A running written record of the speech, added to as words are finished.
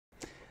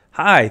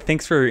Hi,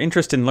 thanks for your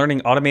interest in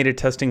learning automated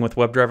testing with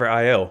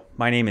WebdriverIO.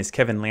 My name is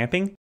Kevin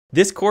Lamping.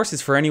 This course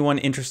is for anyone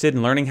interested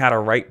in learning how to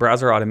write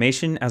browser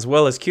automation, as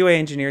well as QA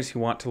engineers who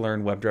want to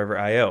learn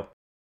WebdriverIO.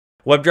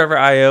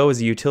 WebdriverIO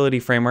is a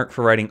utility framework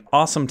for writing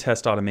awesome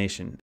test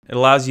automation. It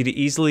allows you to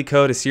easily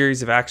code a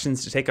series of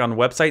actions to take on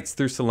websites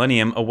through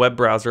Selenium, a web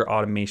browser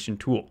automation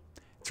tool.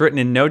 It's written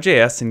in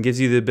Node.js and gives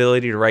you the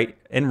ability to write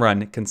and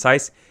run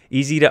concise,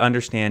 easy to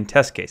understand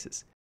test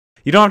cases.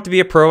 You don't have to be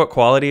a pro at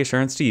quality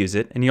assurance to use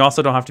it, and you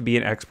also don't have to be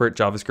an expert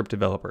JavaScript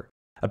developer.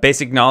 A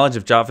basic knowledge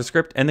of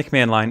JavaScript and the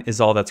command line is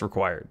all that's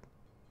required.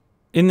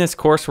 In this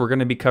course, we're going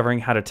to be covering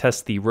how to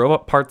test the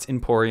Robot Parts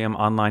Emporium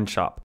online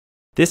shop.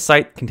 This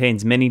site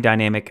contains many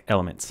dynamic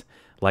elements,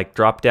 like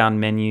drop-down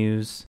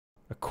menus,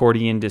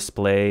 accordion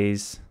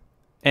displays,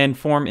 and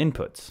form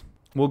inputs.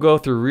 We'll go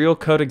through real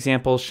code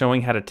examples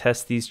showing how to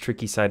test these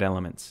tricky site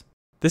elements.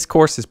 This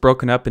course is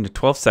broken up into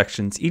 12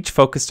 sections, each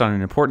focused on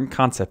an important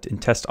concept in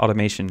test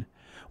automation.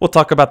 We'll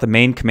talk about the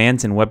main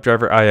commands in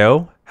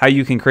WebdriverIO, how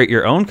you can create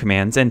your own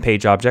commands and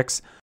page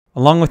objects,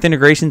 along with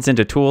integrations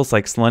into tools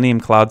like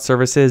Selenium Cloud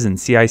Services and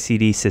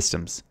CI/CD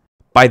systems.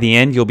 By the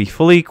end, you'll be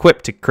fully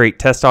equipped to create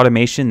test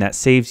automation that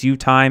saves you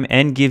time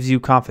and gives you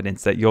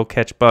confidence that you'll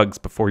catch bugs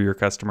before your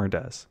customer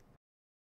does.